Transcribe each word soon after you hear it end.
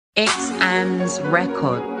XAM's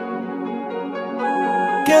record.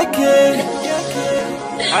 Kkay.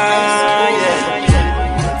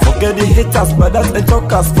 Yeah. Forget the haters, brothers and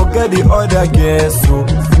talkers. Forget the other girls. So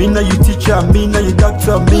me now you teacher, me now you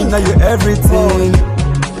doctor, me now you everything.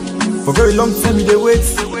 For very long time you dey wait,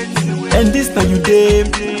 and this now you dey.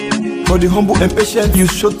 For the humble and patient you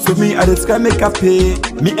showed to me, I dey try make I pay.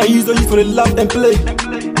 Me and you for the laugh and play.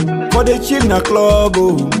 For the chill na club,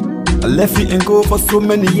 oh. I left you and go for so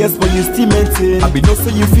many years, but you still maintain. I be no say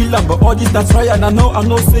you feel am, but all this that's right. And I know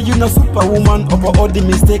say you not superwoman. Over all the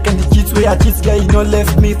mistake and the cheats where I cheat, girl, you not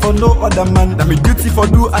left me for no other man. That me duty for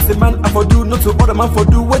do as a man, I for do, not to other man for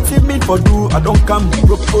do. What you mean for do? I don't come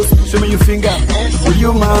propose, show me your finger. Will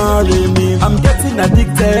you marry me? I'm getting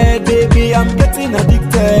addicted, baby. I'm getting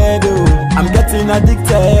addicted, oh. I'm getting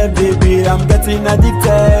addicted, baby. I'm getting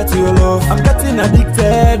addicted to your love. I'm getting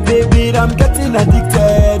addicted, baby. I'm getting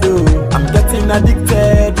addicted, oh. I'm getting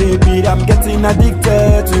addicted, baby. I'm getting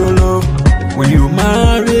addicted to your love. Will you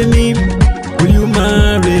marry me? Will you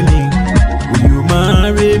marry me? Will you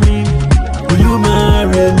marry me? Will you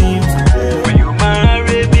marry me? Will you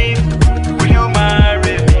marry me? Will you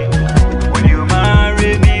marry me? Will you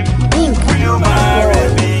marry me? Will you marry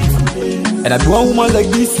me? And I do one woman like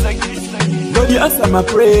this. God, you answer my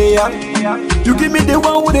prayer. You give me the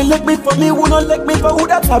one who they let me for me, who not let me for who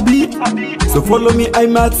that I be. So follow me,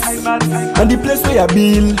 I'm at and the place where I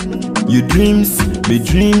build. Your dreams, my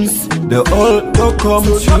dreams, they all don't come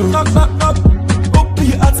true. Knock, knock, knock, knock. Open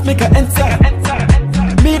your heart, make I enter.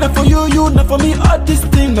 Me not for you, you not for me. All this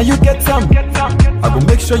thing, now you get some. I go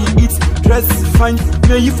make sure you eat, dress fine.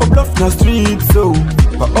 Me you for bluff na street, so.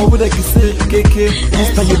 But all what I can say, kkay,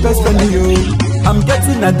 this time your best friend you. I'm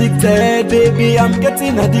getting addicted, baby. I'm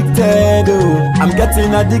getting addicted, oh. I'm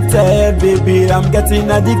getting addicted, baby. I'm getting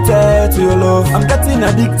addicted to your love. I'm getting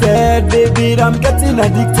addicted, baby. I'm getting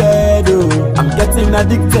addicted, oh. I'm getting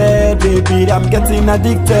addicted, baby. I'm getting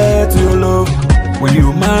addicted to your love. Will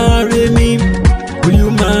you marry me? Will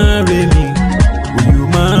you marry me?